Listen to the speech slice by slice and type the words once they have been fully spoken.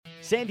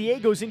San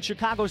Diego's in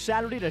Chicago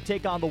Saturday to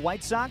take on the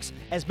White Sox.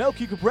 As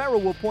Melky Cabrera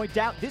will point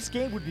out, this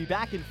game would be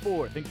back and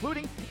forth,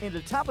 including in the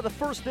top of the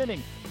first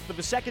inning. For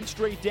the second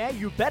straight day,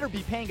 you better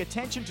be paying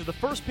attention to the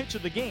first pitch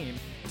of the game.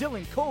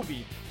 Dylan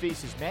Covey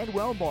faces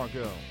Manuel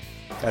Margot.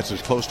 That's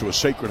as close to a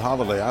sacred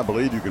holiday I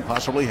believe you can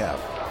possibly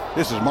have.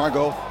 This is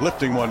Margot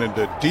lifting one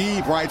into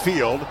deep right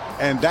field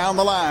and down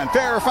the line.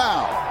 Fair or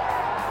foul?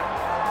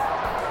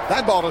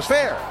 That ball is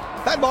fair.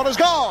 That ball is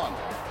gone.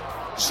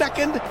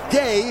 Second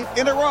day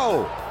in a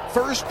row.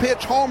 First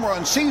pitch home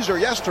run Caesar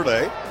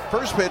yesterday.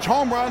 First pitch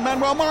home run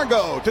Manuel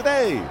Margot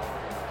today.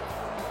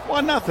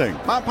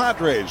 1-0. My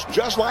Padres,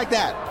 just like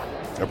that.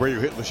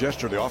 Abreu hitless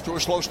yesterday, off to a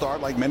slow start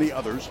like many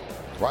others.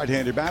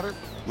 Right-handed batter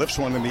lifts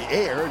one in the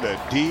air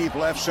to deep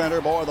left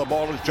center. Boy, the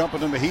ball is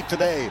jumping in the heat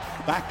today.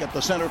 Back at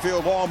the center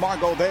field wall.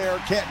 Margot there,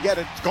 can't get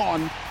it. It's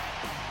gone.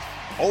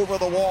 Over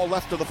the wall,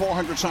 left of the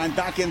 400 sign,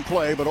 back in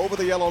play, but over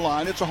the yellow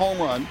line. It's a home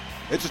run.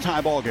 It's a tie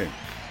ball game.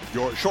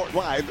 Your short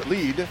live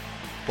lead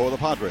for the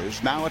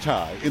Padres. Now a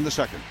tie in the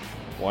second.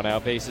 One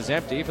out, base is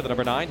empty for the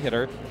number 9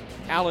 hitter,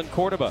 Alan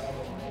Cordoba.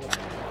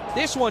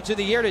 This one's in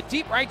the air to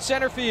deep right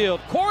center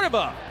field.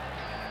 Cordoba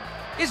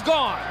is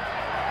gone.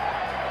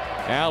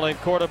 Alan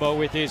Cordoba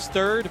with his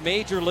third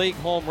major league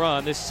home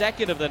run, the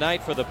second of the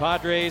night for the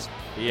Padres.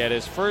 He had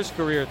his first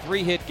career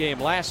 3-hit game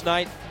last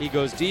night. He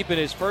goes deep in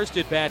his first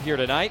at bat here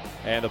tonight,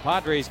 and the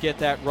Padres get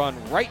that run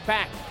right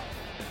back.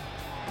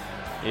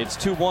 It's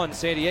 2-1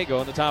 San Diego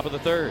in the top of the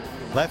third.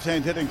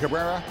 Left-hand hitting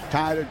Cabrera,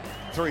 tied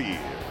at 3.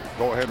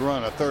 Go-ahead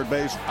run at third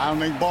base.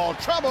 Bounding ball,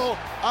 trouble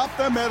up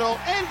the middle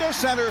into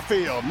center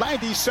field.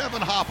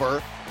 97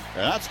 hopper,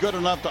 and that's good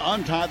enough to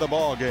untie the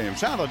ball game.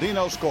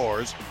 Saladino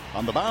scores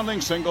on the bounding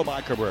single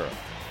by Cabrera.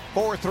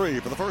 4-3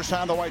 for the first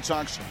time the White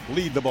Sox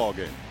lead the ball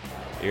game.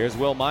 Here's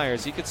Will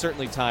Myers. He could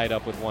certainly tie it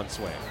up with one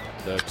swing.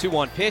 The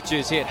 2-1 pitch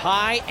is hit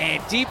high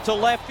and deep to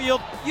left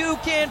field. You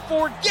can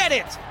forget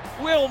it.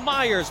 Will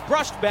Myers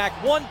brushed back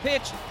one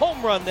pitch,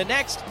 home run the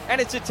next,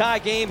 and it's a tie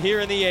game here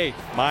in the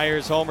 8th.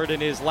 Myers homered in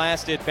his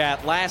last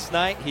at-bat last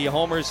night. He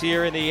homers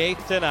here in the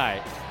 8th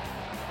tonight.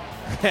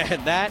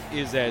 And that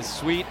is as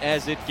sweet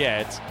as it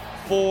gets.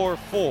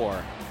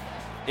 4-4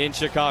 in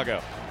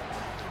Chicago.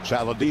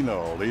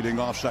 Saladino leading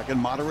off second,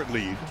 moderate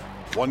lead.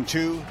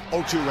 1-2,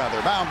 0-2 rather.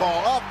 Bound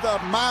ball up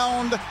the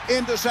mound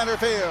into center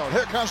field.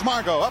 Here comes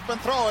Margot up and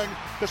throwing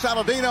to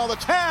Saladino. The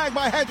tag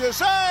by Hedges,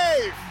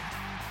 safe!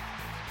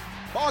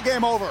 Ball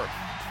game over.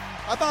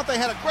 I thought they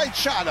had a great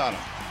shot on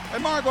him.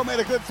 And Margot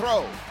made a good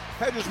throw.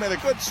 Hedges made a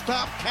good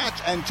stop,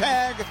 catch, and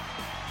tag.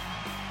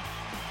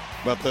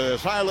 But the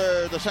San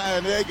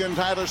Diegan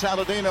Tyler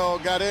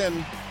Saladino got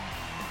in.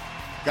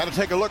 Got to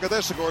take a look at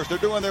this, of course. They're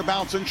doing their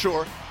bouncing,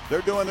 sure.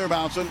 They're doing their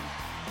bouncing.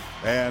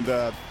 And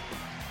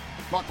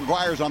Mark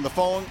McGuire's on the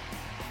phone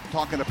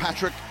talking to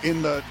Patrick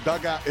in the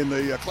dugout, in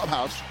the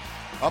clubhouse,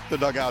 up the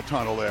dugout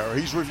tunnel there.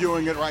 He's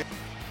reviewing it right.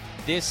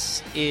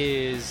 This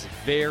is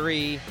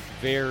very,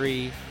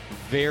 very,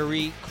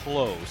 very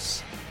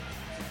close.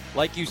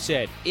 Like you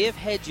said, if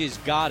Hedges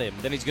got him,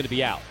 then he's going to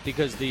be out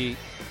because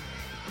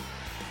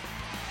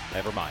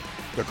never mind.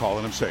 They're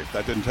calling him safe.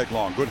 That didn't take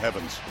long. Good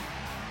heavens.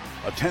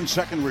 A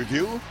 10-second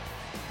review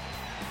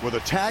with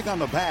a tag on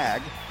the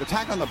bag, the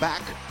tag on the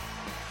back,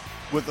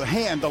 with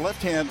the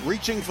left hand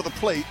reaching for the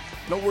plate,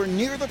 nowhere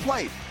near the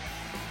plate.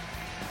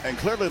 And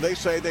clearly they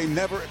say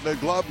the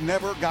glove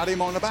never got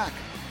him on the back.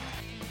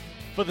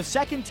 For the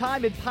second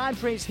time in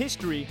Padres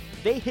history,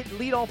 they hit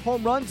leadoff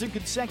home runs in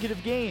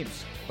consecutive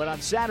games. But on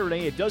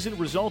Saturday, it doesn't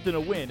result in a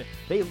win.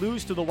 They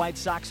lose to the White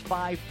Sox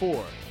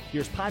 5-4.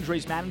 Here's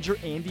Padres manager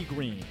Andy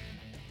Green.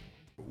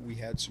 We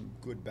had some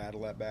good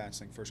battle at-bats.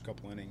 I think first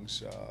couple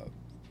innings,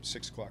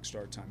 6 o'clock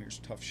start time. Here's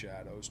tough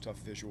shadows, tough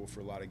visual for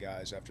a lot of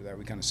guys. After that,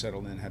 we kind of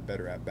settled in, had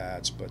better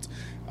at-bats. But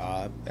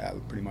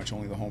pretty much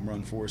only the home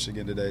run for us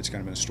again today. It's kind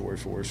of been a story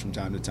for us from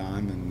time to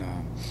time. And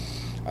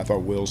I thought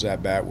Will's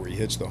at-bat, where he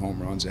hits the home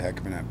run's a heck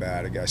of an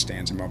at-bat. A guy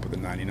stands him up with a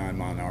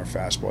 99-mile-an-hour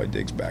fastball. He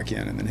digs back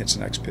in and then hits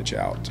the next pitch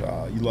out.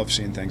 You love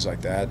seeing things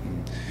like that.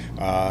 And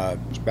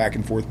it was a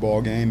back-and-forth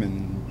ball game,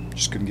 and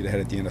just couldn't get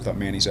ahead at the end. I thought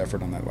Manny's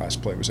effort on that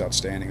last play was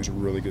outstanding. It was a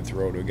really good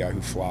throw to a guy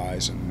who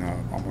flies, and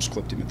almost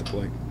clipped him at the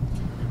plate.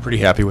 Pretty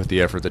happy with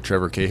the effort that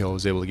Trevor Cahill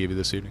was able to give you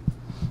this evening.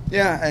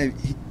 Yeah,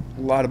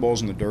 a lot of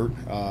balls in the dirt.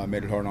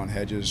 Made it hard on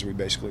Hedges. We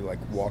basically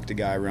walked a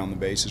guy around the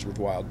bases with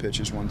wild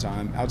pitches one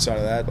time. Outside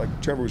of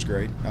that, Trevor was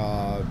great.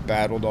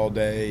 Battled all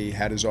day,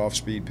 had his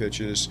off-speed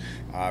pitches.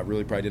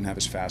 Really probably didn't have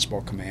his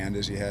fastball command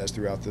as he has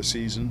throughout the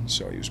season,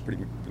 so he was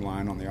pretty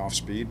relying on the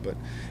off-speed. But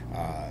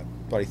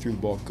thought he threw the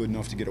ball good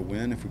enough to get a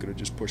win. If we could have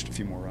just pushed a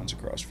few more runs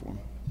across for him.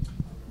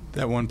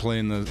 That one play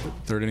in the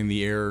third inning,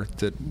 the error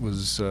that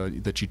was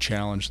that you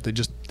challenged,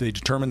 they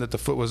determined that the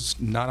foot was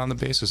not on the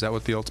base. Is that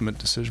what the ultimate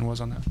decision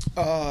was on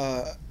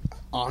that?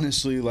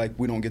 Honestly, like,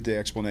 we don't get the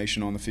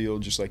explanation on the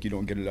field, just like you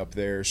don't get it up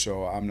there.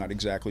 So I'm not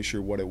exactly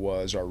sure what it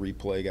was. Our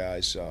replay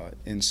guys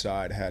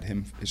inside had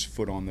his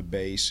foot on the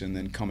base and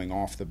then coming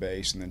off the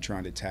base and then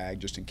trying to tag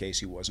just in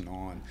case he wasn't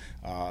on.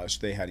 So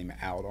they had him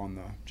out on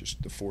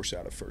the force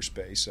out of first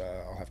base.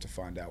 I'll have to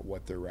find out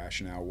what their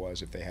rationale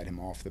was. If they had him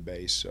off the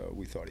base,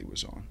 we thought he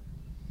was on.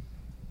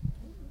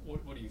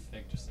 What do you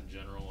think, just in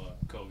general?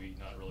 Kobe,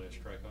 not really a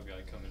strikeout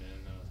guy, coming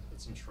in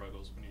with some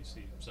struggles when you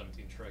see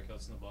 17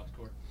 strikeouts in the box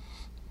score.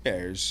 Yeah,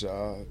 there's,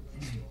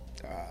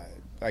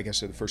 like I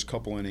said, the first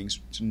couple innings,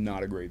 it's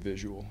not a great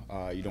visual.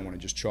 You don't want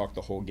to just chalk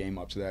the whole game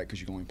up to that because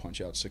you can only punch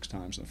out 6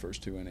 times in the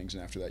first 2 innings,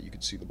 and after that you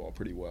could see the ball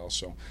pretty well.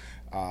 So,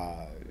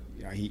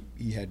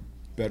 he had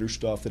better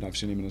stuff than I've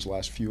seen him in his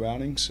last few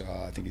outings.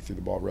 I think he threw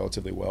the ball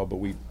relatively well, but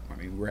we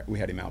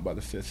had him out by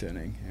the 5th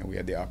inning, and we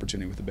had the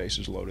opportunity with the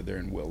bases loaded there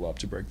and Will up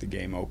to break the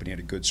game open. He had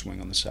a good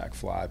swing on the sac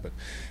fly, but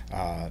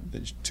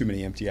there's too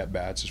many empty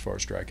at-bats as far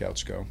as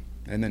strikeouts go.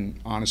 And then,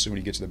 honestly, when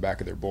you get to the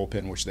back of their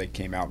bullpen, which they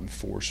came out in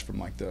force from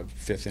like the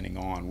 5th inning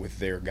on with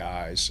their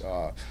guys,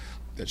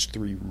 that's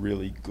 3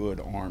 really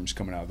good arms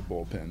coming out of the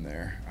bullpen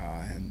there,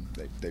 and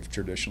they've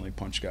traditionally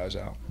punched guys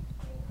out.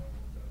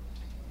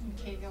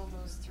 Cahill,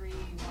 those 3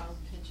 wild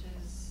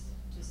pitches,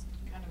 just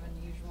kind of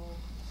unusual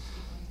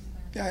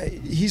sequence there.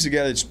 Yeah, he's a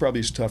guy that's probably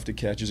as tough to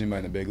catch as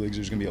anybody in the big leagues.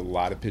 There's going to be a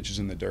lot of pitches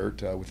in the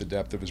dirt with the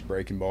depth of his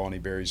breaking ball, and he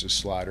buries his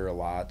slider a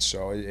lot,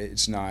 so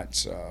it's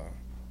not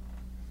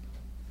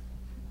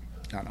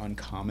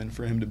uncommon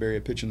for him to bury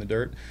a pitch in the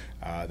dirt.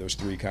 Those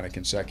 3 kind of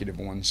consecutive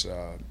ones,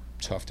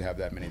 tough to have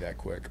that many that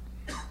quick.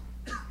 And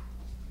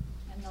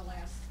the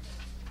last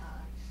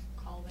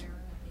call there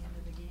at the end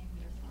of the game,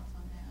 your thoughts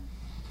on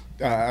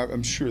that?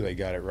 I'm sure they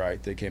got it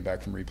right. They came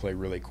back from replay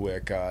really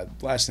quick.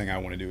 Last thing I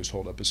want to do is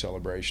hold up a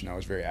celebration. I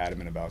was very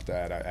adamant about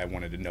that. I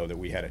wanted to know that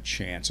we had a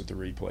chance at the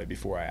replay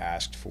before I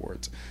asked for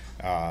it.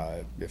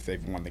 If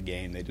they've won the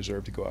game, they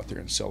deserve to go out there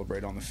and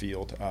celebrate on the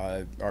field.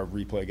 Our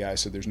replay guy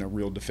said there's no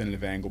real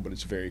definitive angle, but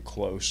it's very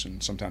close,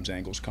 and sometimes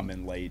angles come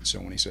in late, so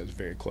when he says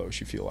very close,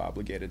 you feel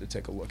obligated to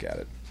take a look at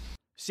it.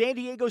 San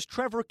Diego's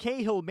Trevor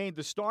Cahill made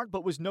the start,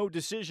 but was no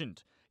decision.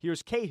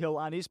 Here's Cahill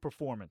on his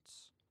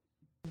performance.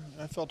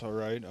 I felt all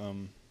right.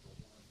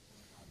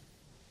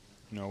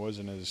 It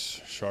wasn't as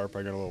sharp.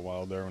 I got a little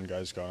wild there when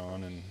guys got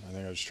on, and I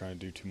think I was trying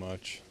to do too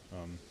much.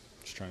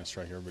 Just trying to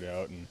strike everybody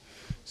out and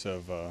instead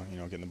of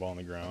getting the ball on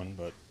the ground.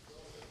 But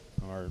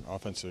our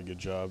offense did a good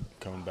job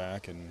coming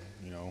back, and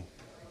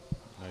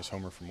nice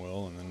homer from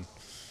Will, and then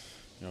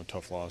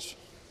tough loss.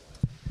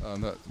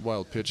 The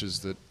wild pitches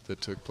that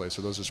took place,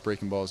 are those just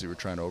breaking balls you were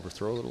trying to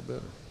overthrow a little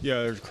bit?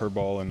 Yeah, there's a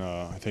curveball, and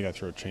I think I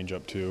threw a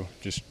changeup too.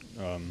 Just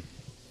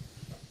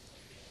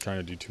trying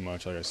to do too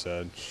much, like I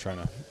said. Just trying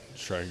to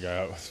strike a guy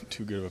out with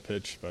too good of a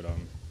pitch, but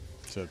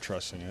instead of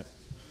trusting it.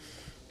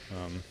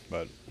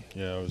 But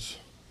yeah, it was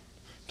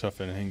a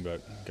tough inning,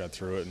 but got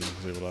through it and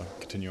was able to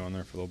continue on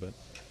there for a little bit.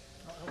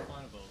 How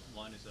fine of a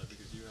line is that?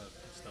 Because you have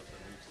stuff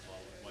that moves the ball,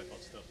 like wipe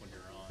out stuff when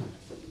you're on, and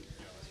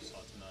as you saw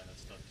tonight, that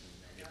stuff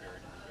can get buried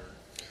in the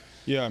dirt.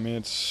 Yeah, I mean,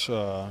 it's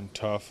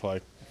tough,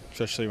 like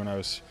especially when I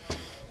was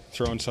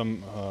throwing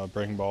some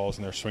breaking balls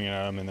and they're swinging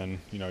at them, and then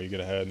you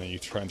get ahead and then you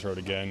try and throw it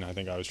again. I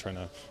think I was trying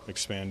to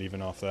expand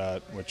even off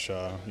that, which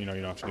you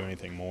don't have to do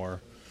anything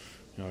more.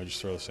 I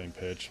just throw the same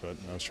pitch, but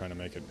I was trying to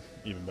make it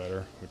even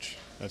better, which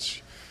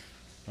that's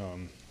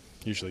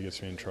usually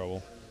gets me in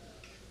trouble.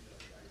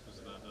 Was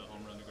it the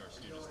home run to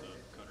Garcia just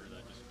a cutter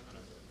that just kind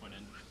of went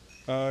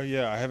in?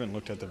 Yeah, I haven't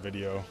looked at the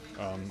video.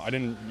 I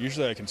didn't.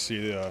 Usually I can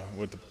see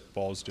what the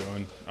ball's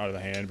doing out of the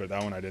hand, but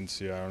that one I didn't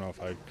see. I don't know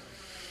if I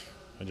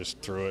just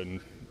threw it,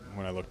 and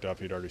when I looked up,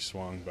 he'd already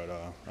swung. But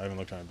I haven't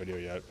looked at the video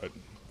yet. But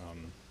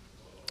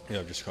yeah,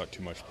 I've just caught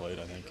too much plate,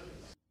 I think.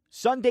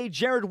 Sunday,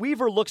 Jared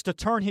Weaver looks to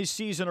turn his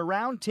season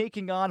around,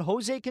 taking on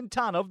Jose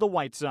Quintana of the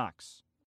White Sox.